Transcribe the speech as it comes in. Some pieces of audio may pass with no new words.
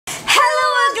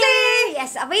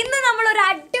Yes, അപ്പോൾ ഇന്ന് നമ്മളൊരു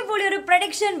അടിപൊളി ഒരു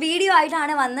പ്രഡിക്ഷൻ വീഡിയോ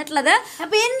ആയിട്ടാണ് വന്നിട്ടുള്ളത്.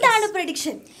 അപ്പോൾ എന്താണ്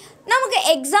പ്രഡിക്ഷൻ? നമുക്ക്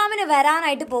എക്സാമിന്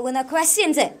വരാനായിട്ട് പോകുന്ന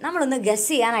ക്വസ്റ്റ്യൻസ് നമ്മളൊന്ന് ഗസ്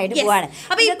ചെയ്യാനായിട്ട് പോവാണ്.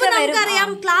 അപ്പോൾ ഇപ്പോൾ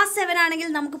നമുക്കറിയാം ക്ലാസ് 7 ആണെങ്കിൽ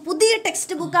നമുക്ക് പുതിയ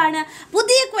ടെക്സ്റ്റ് ബുക്കാണ്,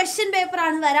 പുതിയ ക്വസ്റ്റ്യൻ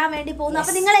പേപ്പറാണ് വരാൻ വേണ്ടി പോകുന്നത്.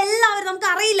 അപ്പോൾ നിങ്ങൾ എല്ലാവരും നമുക്ക്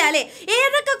അറിയില്ല അല്ലേ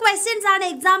ഏതൊക്കെ ക്വസ്റ്റ്യൻസ് ആണ്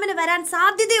എക്സാമിന് വരാൻ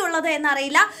സാധ്യതയുള്ളത്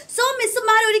എന്നറിയില്ല. സോ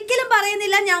മിസ്സുമാർ ഒരിക്കലും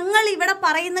പറയുന്നില്ല ഞങ്ങൾ ഇവിടെ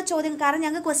പറയുന്ന ചോദ്യം, കാരണം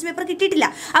ഞങ്ങൾക്ക് ക്വസ്റ്റ്യൻ പേപ്പർ കിട്ടിയിട്ടില്ല.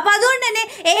 അപ്പോൾ അതുകൊണ്ട് തന്നെ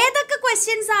ഏതൊക്കെ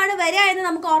ക്വസ്റ്റ്യൻസ് ആണ് വരിക എന്ന്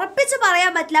നമുക്ക് ഉറപ്പിച്ച്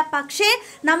പറയാൻ പറ്റില്ല. പക്ഷേ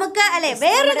നമുക്ക് അല്ലേ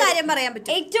വേറൊരു കാര്യം പറയാൻ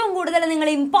പറ്റും. ഏറ്റവും കൂടുതൽ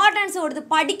നിങ്ങൾ ഇമ്പോർട്ടൻസ് കൊടുത്ത്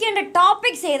പഠിക്കേണ്ട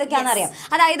ടോപ്പിക്സ് ഏതൊക്കെയാണെന്ന് അറിയാം.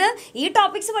 അതായത് ഈ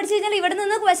ടോപ്പിക്സ് പഠിച്ചു കഴിഞ്ഞാൽ ഇവിടെ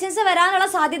നിന്ന് ക്വസ്റ്റ്യൻസ് വരാനുള്ള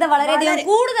സാധ്യത വളരെയധികം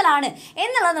കൂടുതലാണ്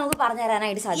എന്നുള്ളത് നമുക്ക് പറഞ്ഞു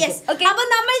തരാനായിട്ട് സാധിക്കും. അപ്പൊ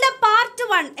നമ്മളുടെ പാർട്ട്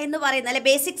 1 എന്ന് പറയുന്ന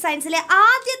ബേസിക് സയൻസിലെ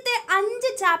ആദ്യത്തെ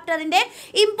 5 ചാപ്റ്ററിന്റെ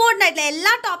ഇമ്പോർട്ടന്റ് ആയിട്ടുള്ള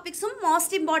എല്ലാ ടോപ്പിക്സും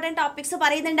മോസ്റ്റ് ഇമ്പോർട്ടന്റ് ടോപ്പിക്സ്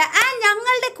പറയുന്നുണ്ട്. ആൻഡ്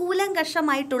ഞങ്ങളുടെ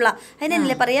കൂലങ്കഷമായിട്ടുള്ള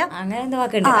അതിനല്ലേ പറയാ,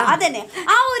 അതന്നെ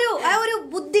ആ ഒരു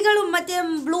ബുദ്ധികളും മറ്റേ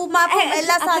ബ്ലൂ മാപ്പും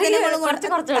എല്ലാ സാധനങ്ങളും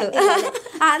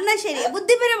എന്നാ ശരി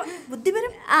ബുദ്ധിപരം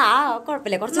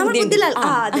കുഴപ്പമില്ല, കുറച്ച്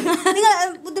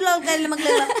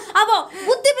അപ്പോ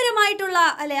ബുദ്ധിപരമായിട്ടുള്ള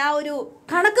അല്ലെ ആ ഒരു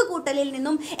കണക്ക് കൂട്ടലിൽ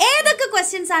നിന്നും ഏതൊക്കെ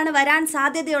ക്വസ്റ്റ്യൻസ് ആണ് വരാൻ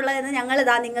സാധ്യതയുള്ളതെന്ന് ഞങ്ങൾ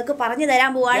ഇതാ നിങ്ങൾക്ക് പറഞ്ഞു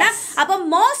തരാൻ പോവാണ്. അപ്പൊ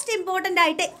മോസ്റ്റ് ഇമ്പോർട്ടന്റ്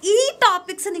ആയിട്ട് ഈ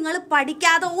ടോപ്പിക്സ് നിങ്ങൾ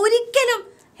പഠിക്കാതെ ഒരിക്കലും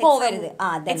പോവരുത്,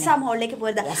 എക്സാം ഹാളിലേക്ക്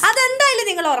പോരുത്. അതെന്തായാലും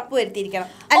നിങ്ങൾ ഉറപ്പുവരുത്തിയിരിക്കണം.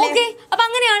 അപ്പൊ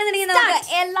അങ്ങനെയാണെന്നുണ്ടെങ്കിൽ നമുക്ക്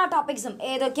എല്ലാ ടോപ്പിക്സും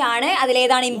ഏതൊക്കെയാണ്,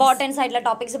 അതിലേതാണ് ഇമ്പോർട്ടൻസ് ആയിട്ടുള്ള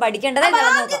ടോപ്പിക്സ് പഠിക്കേണ്ടത്.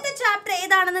 ആദ്യത്തെ ചാപ്റ്റർ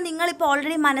ഏതാണെന്ന് നിങ്ങൾ ഇപ്പൊ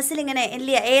ഓൾറെഡി മനസ്സിൽ ഇങ്ങനെ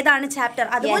ഏതാണ് ചാപ്റ്റർ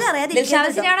അതുപോലെ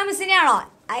അറിയാതിരിക്കാണോ മിസ്സിനെയാണോ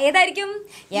ഏതായിരിക്കും?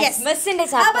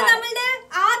 അപ്പൊ നമ്മളുടെ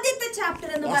ആദ്യത്തെ ചാപ്റ്റർ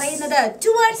എന്ന് പറയുന്നത്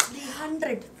ടുവേർഡ്സ് ദി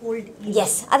 100-fold.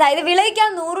 യെസ്, അതായത് വിളയിക്കാൻ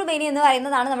 100 മേനി എന്ന്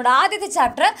പറയുന്നതാണ് നമ്മുടെ ആദ്യത്തെ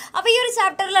ചാപ്റ്റർ. അപ്പോൾ ഈ ഒരു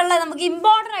ചാപ്റ്ററിലുള്ള നമുക്ക്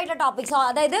ഇമ്പോർട്ടൻ്റ് ആയിട്ടുള്ള ടോപ്പിക്സ്,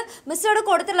 അതായത് മിസ്സോട്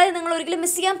കൊടുത്തിട്ടുള്ളത് നിങ്ങൾ ഒരിക്കലും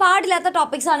മിസ് ചെയ്യാൻ പാടില്ലാത്ത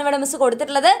ടോപ്പിക്സ് ആണ് ഇവിടെ മിസ്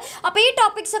കൊടുത്തിട്ടുള്ളത്. അപ്പോൾ ഈ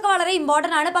ടോപ്പിക്സ് ഒക്കെ വളരെ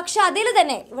ഇമ്പോർട്ടൻ്റ് ആണ്. പക്ഷേ അതിൽ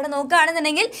തന്നെ ഇവിടെ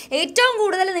നോക്കുകയാണെന്നുണ്ടെങ്കിൽ ഏറ്റവും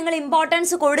കൂടുതൽ നിങ്ങൾ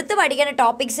ഇമ്പോർട്ടൻസ് കൊടുത്ത് പഠിക്കേണ്ട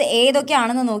ടോപ്പിക്സ്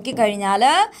ഏതൊക്കെയാണെന്ന് നോക്കിക്കഴിഞ്ഞാൽ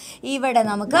ഇവിടെ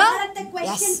നമുക്ക്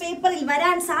പേപ്പറിൽ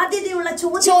വരാൻ സാധ്യതയുള്ള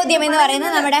ചോദ്യം എന്ന്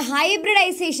പറയുന്നത് നമ്മുടെ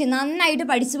ഹൈബ്രിഡൈസേഷൻ നന്നായിട്ട്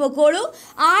പഠിച്ചു വെക്കോളൂ,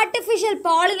 ആർട്ടിഫിഷ്യൽ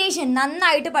പോളിനേഷൻ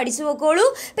നന്നായിട്ട് പഠിച്ചു വെക്കോളൂ,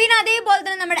 പിന്നെ അതേപോലെ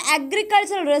തന്നെ നമ്മുടെ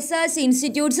അഗ്രികൾച്ചറൽ റിസർച്ച്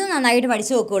ഇൻസ്റ്റിറ്റ്യൂട്ട്സ് നന്നായിട്ട്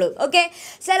പഠിച്ചു വെക്കോളൂ. ഓക്കെ,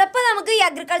 ചിലപ്പോൾ നമുക്ക് ഈ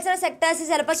അഗ്രികൾച്ചറൽ സെക്ടേഴ്സ്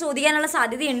ചിലപ്പോൾ ചോദിക്കാനുള്ള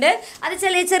സാധ്യതയുണ്ട്. അത്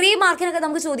ചെറിയ മാർക്കിനൊക്കെ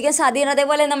നമുക്ക് ചോദിക്കാൻ സാധ്യതയുണ്ട്.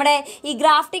 അതേപോലെ നമ്മുടെ ഈ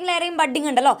ഗ്രാഫ്റ്റിംഗ് ലെയറിംഗ് ബഡിങ്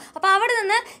ഉണ്ടല്ലോ, അപ്പോൾ അവിടെ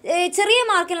നിന്ന് ചെറിയ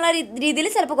മാർക്കിനുള്ള രീതിയിൽ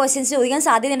ചിലപ്പോൾ ക്വസ്റ്റ്യൻസ് ചോദിക്കാൻ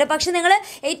സാധ്യതയുണ്ട്. പക്ഷേ നിങ്ങൾ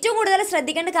ഏറ്റവും കൂടുതൽ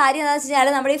ശ്രദ്ധിക്കേണ്ട കാര്യം എന്താണെന്ന് വെച്ച്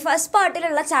കഴിഞ്ഞാൽ നമ്മുടെ ഈ ഫസ്റ്റ്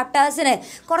പാർട്ടിലുള്ള ചാപ്റ്റേഴ്സിന്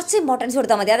കുറച്ച് ഇമ്പോർട്ടൻസ്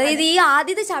കൊടുത്താൽ മതി. അതായത് ഈ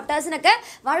ആദ്യത്തെ ചാപ്റ്റേഴ്സിനൊക്കെ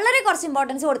വളരെ കുറച്ച്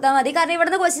ഇമ്പോർട്ടൻസ് കൊടുത്താൽ മതി. കാരണം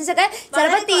ഇവിടുന്ന് ക്വസ്റ്റ്യൻസ് ഒക്കെ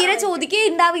ചിലപ്പോൾ തീരെ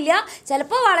ചോദിക്കുകയുണ്ടാവില്ല,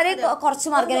 ചിലപ്പോൾ വളരെ കുറച്ച്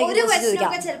മാർക്കിനായിരിക്കും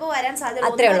ചോദിക്കാം,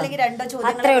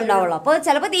 അത്രേ ഉണ്ടാവുള്ളൂ. അപ്പോൾ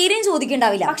ചിലപ്പോൾ തീരെയും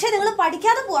ചോദിക്കുന്നുണ്ടാവില്ല. പക്ഷെ നിങ്ങൾ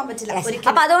പഠിക്കാതെ പോകാൻ പറ്റില്ല.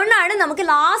 അപ്പോൾ അതുകൊണ്ടാണ് നമുക്ക്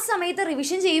ലാസ്റ്റ് സമയത്ത്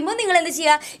റിവിഷൻ ചെയ്യുമ്പോൾ നിങ്ങൾ എന്ത്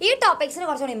ചെയ്യുക, ഈ ടോപ്പിക്സിന്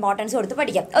കുറച്ചുകൂടി ഇമ്പോർട്ടൻസ് കൊടുത്ത്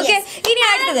പഠിക്കാം. ഓക്കെ, ഇനി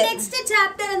അടുത്തത് നെക്സ്റ്റ്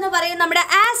ചാപ്റ്റർ എന്ന് പറയുന്നത് നമ്മുടെ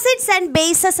ആസിഡ്സ് ആൻഡ്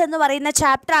ബേസസ് എന്ന് പറയുന്ന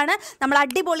ചാപ്റ്റർ ആണ്. നമ്മൾ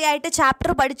അടിപൊളിയായിട്ട്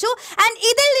ചാപ്റ്റർ പഠിച്ചു. ആൻഡ്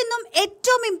ഇതിൽ നിന്നും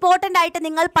ഏറ്റവും ഇമ്പോർട്ടൻ്റ് ആയിട്ട്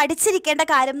നിങ്ങൾ പഠിച്ചിരിക്കേണ്ട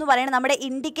കാര്യം എന്ന് പറയുന്നത് നമ്മുടെ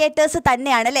ഇൻഡിക്കേറ്റേഴ്സ്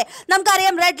തന്നെയാണ് അല്ലേ.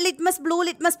 നമുക്കറിയാം red litmus, blue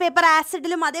litmus paper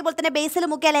ആസിഡിലും അതേപോലെ തന്നെ ബേസിലും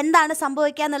മുക്കിയാൽ എന്താണ്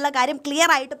സംഭവിക്കുക എന്നുള്ള കാര്യം ക്ലിയർ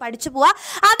ആയിട്ട് പഠിച്ചു പോവുക.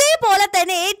 അതേപോലെ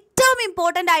തന്നെ ഏറ്റവും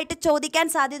ഇമ്പോർട്ടൻ്റ് ആയിട്ട് ചോദിക്കാൻ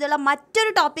സാധ്യതയുള്ള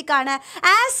മറ്റൊരു ടോപ്പിക്കാണ്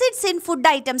ആസിഡ്സ് ഇൻ ഫുഡ്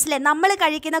ഐറ്റംസ് അല്ലേ. നമ്മൾ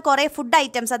കഴിക്കുന്ന കുറേ ഫുഡ്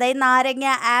ഐറ്റംസ്, അതായത് നാരങ്ങ,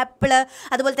 ആപ്പിള്,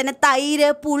 അതുപോലെ തന്നെ തൈര്,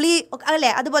 പുളി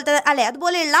അല്ലേ,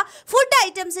 അതുപോലെയുള്ള ഫുഡ്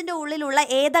ഐറ്റംസിൻ്റെ ഉള്ളിലുള്ള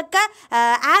ഏതൊക്കെ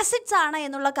ആസിഡ്സ് ആണ്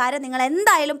എന്നുള്ള കാര്യം നിങ്ങൾ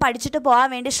എന്തായാലും പഠിച്ചിട്ട് പോകാൻ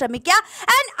വേണ്ടി ശ്രമിക്കുക.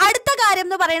 ആൻഡ് അടുത്ത കാര്യം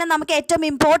എന്ന് പറയുന്നത് നമുക്ക് ഏറ്റവും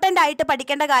ഇമ്പോർട്ടൻ്റ് ആയിട്ട്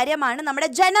പഠിക്കേണ്ട കാര്യമാണ് നമ്മുടെ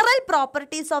ജനറൽ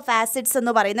പ്രോപ്പർട്ടീസ് ഓഫ് ആസിഡ്സ്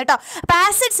എന്ന് പറയുന്നത് കേട്ടോ. അപ്പോൾ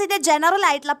ആസിഡ്സിൻ്റെ ജനറൽ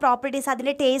ആയിട്ടുള്ള പ്രോപ്പർട്ടീസ്,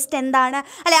 അതിൻ്റെ ടേസ്റ്റ് എന്താണ്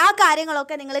അല്ലെ, ആ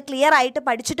കാര്യങ്ങളൊക്കെ നിങ്ങൾ ക്ലിയർ ആയിട്ട്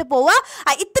പഠിച്ചിട്ട് പോവുക.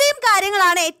 ഇത്രയും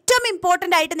കാര്യങ്ങളാണ് ഏറ്റവും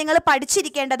ഇമ്പോർട്ടൻ്റ് ആയിട്ട് നിങ്ങൾ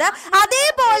പഠിച്ചിരിക്കേണ്ടത്.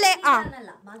 അതേപോലെ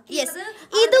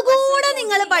ഇതുകൂടെ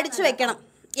നിങ്ങൾ പഠിച്ചു വെക്കണം.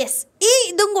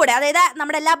 ഇതും കൂടെ, അതായത്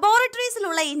നമ്മുടെ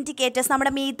ലബോറട്ടറീസിലുള്ള ഇൻഡിക്കേറ്റേഴ്സ്,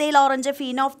 നമ്മുടെ മീത്തൈൽ, ഓറഞ്ച്,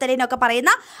 ഫീനോഫ്തലീൻ ഒക്കെ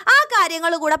പറയുന്ന ആ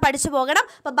കാര്യങ്ങൾ കൂടെ പഠിച്ചു പോകണം.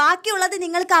 അപ്പോൾ ബാക്കിയുള്ളത്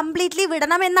നിങ്ങൾ കംപ്ലീറ്റ്ലി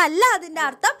വിടണമെന്നല്ല അതിൻ്റെ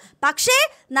അർത്ഥം. പക്ഷേ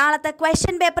നാളത്തെ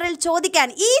ക്വസ്റ്റ്യൻ പേപ്പറിൽ ചോദിക്കാൻ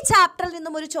ഈ ചാപ്റ്ററിൽ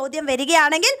നിന്നും ഒരു ചോദ്യം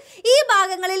വരികയാണെങ്കിൽ ഈ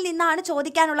ഭാഗങ്ങളിൽ നിന്നാണ്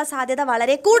ചോദിക്കാനുള്ള സാധ്യത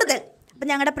വളരെ കൂടുതൽ. അപ്പം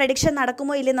ഞങ്ങളുടെ പ്രഡിക്ഷൻ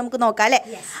നടക്കുമോ ഇല്ലെന്ന് നമുക്ക് നോക്കാം അല്ലേ.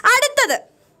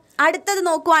 അടുത്തത്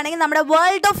നോക്കുവാണെങ്കിൽ നമ്മുടെ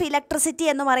വേൾഡ് ഓഫ് ഇലക്ട്രിസിറ്റി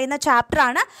എന്ന് പറയുന്ന ചാപ്റ്റർ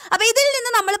ആണ്. അപ്പോൾ ഇതിൽ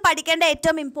നിന്ന് നമ്മൾ പഠിക്കേണ്ട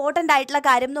ഏറ്റവും ഇമ്പോർട്ടൻ്റ് ആയിട്ടുള്ള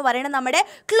കാര്യം എന്ന് പറയുന്നത് നമ്മുടെ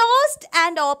ക്ലോസ്ഡ്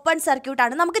ആൻഡ് ഓപ്പൺ സർക്യൂട്ട്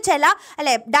ആണ്. നമുക്ക് ചില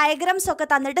ഡയഗ്രാംസ് ഒക്കെ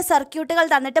തന്നിട്ട്, സർക്യൂട്ടുകൾ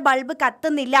തന്നിട്ട് ബൾബ്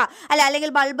കത്തുന്നില്ല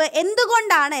അല്ലെങ്കിൽ ബൾബ്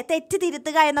എന്തുകൊണ്ടാണ് തെറ്റ്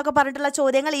തിരുത്തുക എന്നൊക്കെ പറഞ്ഞിട്ടുള്ള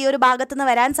ചോദ്യങ്ങൾ ഈ ഒരു ഭാഗത്ത് നിന്ന്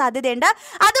വരാൻ സാധ്യതയുണ്ട്.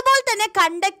 അതുപോലെ തന്നെ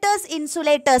കണ്ടക്ടേഴ്സ്,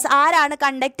 ഇൻസുലേറ്റേഴ്സ്, ആരാണ്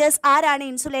കണ്ടക്ടേഴ്സ്, ആരാണ്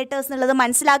ഇൻസുലേറ്റേഴ്സ് എന്നുള്ളത്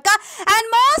മനസ്സിലാക്കുക.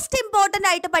 ആൻഡ് മോസ്റ്റ് ഇമ്പോർട്ടൻ്റ്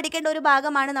ആയിട്ട് പഠിക്കേണ്ട ഒരു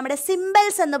ഭാഗമാണ് നമ്മുടെ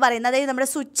സിംബൽസ് എന്ന് പറയുന്നത്. അതായത് നമ്മുടെ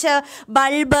സ്വിച്ച്,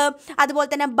 ബൾബ്, അതുപോലെ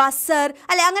തന്നെ ബസർ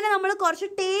അല്ലെ, അങ്ങനെ നമ്മൾ കുറച്ച്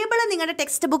ടേബിൾ നിങ്ങളുടെ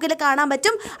ടെക്സ്റ്റ് ബുക്കിൽ കാണാൻ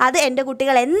പറ്റും. അത് എൻ്റെ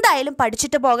കുട്ടികൾ എന്തായാലും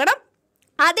പഠിച്ചിട്ട് പോകണം.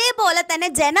 അതേപോലെ തന്നെ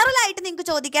ജനറൽ ആയിട്ട് നിങ്ങൾക്ക്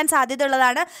ചോദിക്കാൻ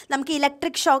സാധ്യതയുള്ളതാണ്. നമുക്ക്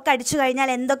ഇലക്ട്രിക് ഷോക്ക് അടിച്ചു കഴിഞ്ഞാൽ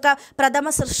എന്തൊക്കെ പ്രഥമ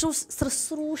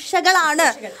ശുശ്രൂഷകളാണ്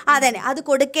അതന്നെ അത്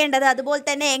കൊടുക്കേണ്ടത്, അതുപോലെ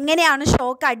തന്നെ എങ്ങനെയാണ്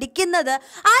ഷോക്ക് അടിക്കുന്നത്,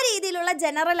 ആ രീതിയിലുള്ള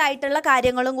ജനറൽ ആയിട്ടുള്ള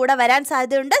കാര്യങ്ങളും കൂടെ വരാൻ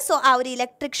സാധ്യതയുണ്ട്. സോ ആ ഒരു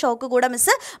ഇലക്ട്രിക് ഷോക്ക് കൂടെ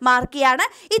മിസ് മാർക്ക് ചെയ്യാണ്.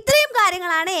 ഇത്രയും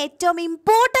കാര്യങ്ങളാണ് ഏറ്റവും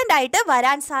ഇമ്പോർട്ടൻ്റ് ആയിട്ട്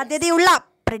വരാൻ സാധ്യതയുള്ള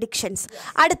predictions.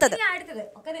 അടുത്തത്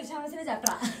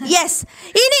യെസ്,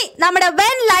 ഇനി നമ്മുടെ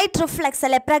വെൻ ലൈറ്റ് റിഫ്ലെക്സ്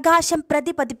അല്ലെ പ്രകാശം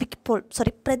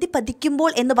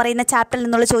പ്രതിപതിക്കുമ്പോൾ എന്ന് പറയുന്ന ചാപ്റ്ററിൽ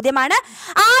നിന്നുള്ള ചോദ്യമാണ്.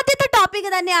 ആദ്യത്തെ ടോപ്പിക്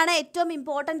തന്നെയാണ് ഏറ്റവും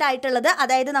ഇമ്പോർട്ടൻ്റ് ആയിട്ടുള്ളത്.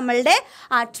 അതായത് നമ്മളുടെ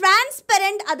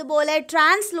ട്രാൻസ്പെറൻറ്റ് അതുപോലെ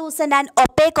ട്രാൻസ്ലൂസൻറ്റ് ആൻഡ്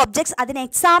ഒപ്പേക്ക് ഒബ്ജക്ട്സ്. അതിന്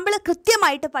എക്സാമ്പിൾ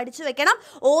കൃത്യമായിട്ട് പഠിച്ചു വെക്കണം.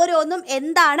 ഓരോന്നും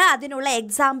എന്താണ് അതിനുള്ള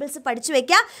എക്സാമ്പിൾസ് പഠിച്ചു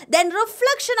വെക്കുക. ദെൻ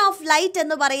റിഫ്ലക്ഷൻ ഓഫ് ലൈറ്റ്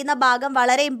എന്ന് പറയുന്ന ഭാഗം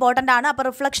വളരെ ഇമ്പോർട്ടൻ്റ് ആണ്. അപ്പോൾ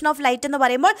റിഫ്ലക്ഷൻ ഓഫ് ലൈറ്റ് എന്ന്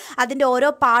പറയുമ്പോൾ അതിൻ്റെ ഓരോ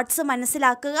പാർട്സ്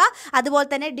മനസ്സിലാക്കുക. അതുപോലെ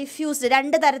തന്നെ ഡിഫ്യൂസ്ഡ്,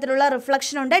 രണ്ട് തരത്തിലുള്ള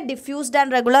റിഫ്ലക്ഷൻ ഉണ്ട്, ഡിഫ്യൂസ്ഡ്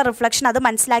ആൻഡ് റെഗുലർ റിഫ്ലക്ഷൻ, അത്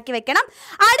മനസ്സിലാക്കി വെക്കണം.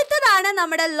 അടുത്തതാണ്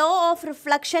നമ്മുടെ ലോ ഓഫ്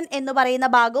റിഫ്ലക്ഷൻ എന്ന് പറയുന്ന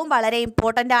ഭാഗവും വളരെ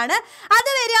ഇമ്പോർട്ടൻ്റ് ആണ്. അത്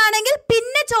വരികയാണെങ്കിൽ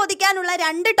പിന്നെ ചോദിക്കാനുള്ള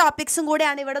രണ്ട് ടോപ്പിക്സും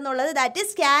കൂടെയാണ് ഇവിടെ നിന്നുള്ളത്. ദാറ്റ്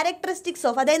ഈസ് ക്യാരക്ടറിസ്റ്റിക്സ്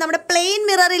ഓഫ്, അതായത് നമ്മുടെ പ്ലെയിൻ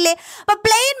മിററിലെ. അപ്പോൾ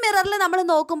പ്ലെയിൻ മിററിൽ നമ്മൾ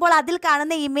നോക്കുമ്പോൾ അതിൽ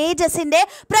കാണുന്ന ഇമേജസിൻ്റെ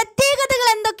പ്രത്യേകതകൾ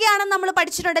എന്തൊക്കെയാണെന്ന് നമ്മൾ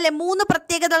പഠിച്ചിട്ടുണ്ടല്ലേ. 3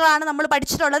 പ്രത്യേകതകളാണ് നമ്മൾ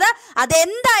പഠിച്ചിട്ടുള്ളത്.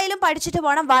 അതെന്തായാലും പഠിച്ചിട്ട്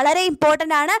പോകണം, വളരെ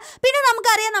ഇമ്പോർട്ടൻ്റ് ആണ്. പിന്നെ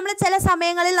നമുക്കറിയാം നമ്മൾ ചില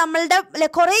സമയങ്ങളിൽ നമ്മളുടെ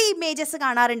കുറേ ഇമേജസ്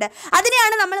കാണാറുണ്ട്.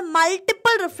 അതിനെയാണ് നമ്മൾ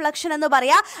മൾട്ടിപ്പിൾ റിഫ്ലക്ഷൻ എന്ന്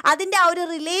പറയുക. അതിൻ്റെ ആ ഒരു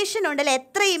റിലേഷൻ ഉണ്ടല്ലോ,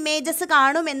 എത്ര ഇമേജസ്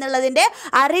കാണും എന്നുള്ളതിൻ്റെ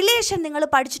ആ റിലേഷൻ നിങ്ങൾ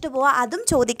പഠിച്ചിട്ട് പോവുക. അതും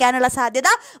ചോദിക്കാനുള്ള സാധ്യത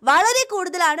വളരെ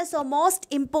കൂടുതലാണ്. സോ മോസ്റ്റ്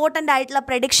ഇമ്പോർട്ടൻ്റ് ആയിട്ടുള്ള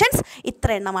പ്രഡിക്ഷൻസ്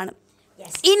ഇത്ര എണ്ണമാണ്.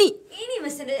 ഇനി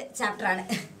മിസ്സിന്റെ ചാപ്റ്റർ ആണ്.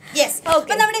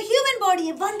 നമ്മുടെ ഹ്യൂമൻ ബോഡി.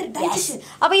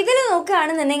 അപ്പോൾ ഇതിൽ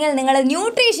നോക്കുകയാണെന്നുണ്ടെങ്കിൽ നിങ്ങൾ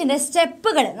ന്യൂട്രീഷൻ്റെ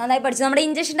സ്റ്റെപ്പുകൾ നന്നായി പഠിച്ചു. നമ്മുടെ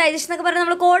ഇഞ്ചക്ഷൻ ഡൈജഷൻ എന്നൊക്കെ പറഞ്ഞാൽ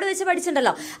നമ്മൾ കോഡ് വെച്ച്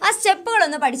പഠിച്ചിട്ടുണ്ടല്ലോ. ആ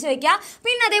സ്റ്റെപ്പുകളൊന്ന് പഠിച്ചു വയ്ക്കുക.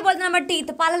 പിന്നെ അതേപോലെ തന്നെ നമ്മുടെ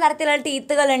ടീത്ത്, പലതരത്തിലുള്ള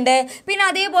ടീത്തുകളുണ്ട്. പിന്നെ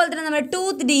അതേപോലെ തന്നെ നമ്മുടെ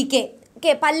ടൂത്ത് ഡീക്കേ,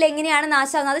 പല്ല് എങ്ങനെയാണ്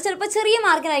നാശമാകുന്നത്, അത് ചിലപ്പോൾ ചെറിയ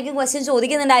മാർക്കിനായിരിക്കും ക്വസ്റ്റ്യൻ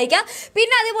ചോദിക്കുന്നുണ്ടായിരിക്കാം.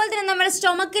 പിന്നെ അതേപോലെ തന്നെ നമ്മുടെ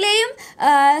സ്റ്റൊമക്കിലെയും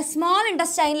സ്മോൾ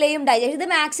ഇൻറ്റസ്റ്റൈനിലെയും ഡൈജഷൻ, ഇത്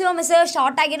മാക്സിമം മിസ്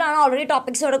ഷോർട്ട് ആക്കിയിട്ടാണ് ഓൾറെഡി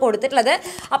ടോപ്പിക്സ് ഇവിടെ കൊടുത്തിട്ടുള്ളത്.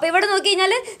 അപ്പോൾ ഇവിടെ നോക്കി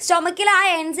കഴിഞ്ഞാൽ സ്റ്റൊമക്കിൽ ആ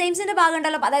എൻസൈംസിൻ്റെ ഭാഗം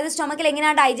ഉണ്ടല്ലോ, അതായത് സ്റ്റൊമക്കിൽ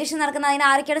എങ്ങനെയാണ് ഡൈജഷൻ നടക്കുന്നത്, അതിന്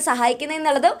ആരൊക്കെയാണ് സഹായിക്കുന്നത്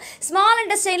എന്നുള്ളതും, സ്മോൾ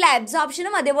ഇൻറ്റസ്റ്റൈനിലെ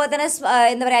അബ്സോർപ്ഷനും അതേപോലെ തന്നെ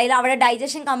എന്താ പറയുക അവിടെ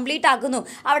ഡൈജഷൻ കംപ്ലീറ്റ് ആക്കുന്നു,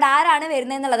 അവിടെ ആരാണ്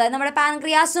വരുന്നത് എന്നുള്ളത്, നമ്മുടെ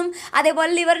പാൻക്രിയാസും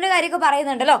അതേപോലെ ലിവറിൻ്റെ കാര്യമൊക്കെ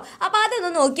പറയുന്നുണ്ടല്ലോ. അപ്പോൾ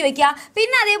അതൊന്ന് നോക്കി വയ്ക്കുക.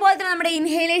 പിന്നെ അതേപോലെ തന്നെ നമ്മുടെ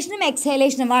ഇൻഹേലേഷനും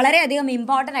എക്സേലേഷനും വളരെയധികം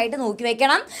ഇമ്പോർട്ടൻ്റ് ആയിട്ട് നോക്കി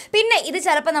വെക്കണം. പിന്നെ ഇത്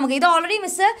ചിലപ്പോൾ നമുക്ക് ഇത് ഓൾറെഡി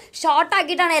മിസ് ഷോർട്ട്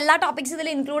ആക്കിയിട്ടാണ്, എല്ലാ ടോപ്പിക്സ് ഇതിൽ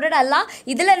ഇൻക്ലൂഡഡ് അല്ല,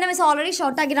 ഇതിൽ തന്നെ മിസ് ഓൾറെഡി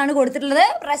ഷോർട്ട് ആക്കിയിട്ടാണ് കൊടുത്തിട്ടുള്ളത്,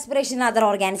 റെസ്പിറേഷൻ അതർ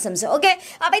ഓർഗാനിസംസ്. ഓക്കെ,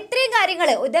 അപ്പോൾ ഇത്രയും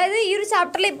കാര്യങ്ങൾ, അതായത് ഈ ഒരു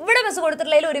ചാപ്റ്ററിൽ ഇവിടെ മിസ്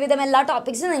കൊടുത്തിട്ടുള്ളതിൽ ഒരുവിധം എല്ലാ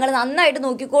ടോപ്പിക്സും നിങ്ങൾ നന്നായിട്ട്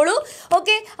നോക്കിക്കോളൂ.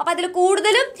 ഓക്കെ, അപ്പോൾ അതിൽ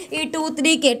കൂടുതലും ഈ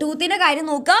ടൂത്തിൻ്റെ കാര്യം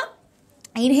നോക്കുക,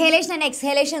 ഇൻഹേലേഷൻ ആൻഡ്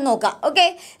എക്സ്ഹേലേഷൻ നോക്കാം. Okay,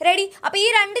 ready? അപ്പോൾ ഈ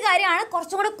രണ്ട് കാര്യമാണ്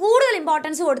കുറച്ചും കൂടെ കൂടുതൽ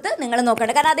ഇമ്പോർട്ടൻസ് കൊടുത്ത് നിങ്ങൾ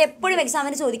നോക്കേണ്ടത്, കാരണം അത് എപ്പോഴും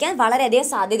എക്സാമിന് ചോദിക്കാൻ വളരെയധികം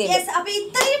സാധ്യതയുണ്ട്. അപ്പോൾ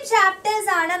ഇത്രയും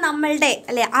ചാപ്റ്റേഴ്സ് ആണ് നമ്മളുടെ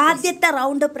അല്ലെ ആദ്യത്തെ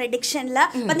റൗണ്ട് പ്രഡിക്ഷനിൽ.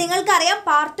 അപ്പം നിങ്ങൾക്കറിയാം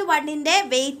പാർട്ട് 1ന്റെ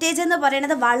വെയിറ്റേജ് എന്ന്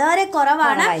പറയുന്നത് വളരെ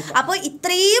കുറവാണ്. അപ്പോൾ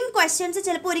ഇത്രയും ക്വസ്റ്റ്യൻസ്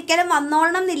ചിലപ്പോൾ ഒരിക്കലും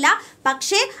വന്നോളണം എന്നില്ല,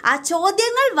 പക്ഷേ ആ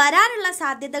ചോദ്യങ്ങൾ വരാനുള്ള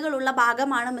സാധ്യതകളുള്ള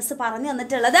ഭാഗമാണ് മിസ് പറഞ്ഞു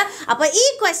തന്നിട്ടുള്ളത്. അപ്പോൾ ഈ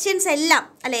ക്വസ്റ്റ്യൻസ് എല്ലാം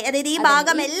അല്ലെ, അതായത് ഈ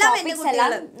ഭാഗം എല്ലാം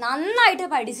നന്നായിട്ട്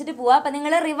പഠിച്ചിട്ട് പോവുക. അപ്പം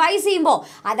നിങ്ങൾ റിവൈസ് ചെയ്യുമ്പോൾ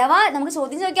അഥവാ നമുക്ക്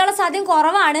ചോദ്യം ചോദിക്കാനുള്ള സാധ്യത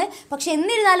കുറവാണ്, പക്ഷെ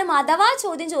എന്നിരുന്നാലും അഥവാ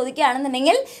ചോദ്യം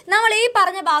ചോദിക്കുകയാണെന്നുണ്ടെങ്കിൽ നമ്മൾ ഈ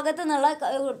പറഞ്ഞ ഭാഗത്ത് നിന്നുള്ള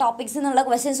ടോപ്പിക്സ് എന്നുള്ള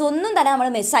ക്വസ്റ്റ്യൻസ് ഒന്നും തന്നെ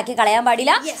നമ്മൾ മിസ്സാക്കി കളയാൻ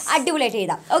പാടില്ല, അടിപൊളിയായിട്ട്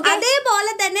എഴുതാം. ഓക്കെ,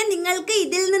 അതേപോലെ തന്നെ നിങ്ങൾക്ക്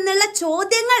ഇതിൽ നിന്നുള്ള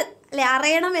ചോദ്യങ്ങൾ അല്ലെ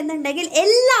അറിയണം എന്നുണ്ടെങ്കിൽ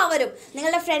എല്ലാവരും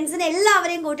നിങ്ങളുടെ ഫ്രണ്ട്സിനെ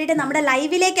എല്ലാവരെയും കൂട്ടിയിട്ട് നമ്മുടെ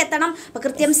ലൈവിലേക്ക് എത്തണം. അപ്പോൾ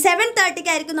കൃത്യം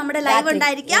 7:30 നമ്മുടെ ലൈവ്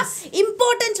ഉണ്ടായിരിക്കുക.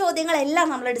 ഇമ്പോർട്ടൻറ്റ് ചോദ്യങ്ങൾ എല്ലാം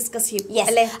നമ്മൾ ഡിസ്കസ് ചെയ്യും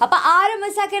അല്ലേ. അപ്പോൾ ആരും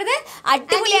മിസ്സാക്കരുത്.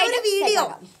 അടിപൊളിയായിട്ട്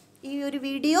ഈ ഒരു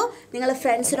വീഡിയോ നിങ്ങൾ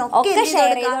ഫ്രണ്ട്സിനൊക്കെ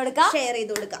ഷെയർ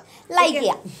ചെയ്ത് കൊടുക്കുക, ലൈക്ക്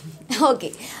ചെയ്യാം.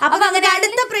 ഓക്കെ, അപ്പോൾ അങ്ങനെ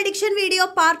അടുത്ത പ്രഡിക്ഷൻ വീഡിയോ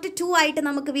പാർട്ട് 2 ആയിട്ട്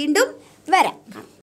നമുക്ക് വീണ്ടും വരാം.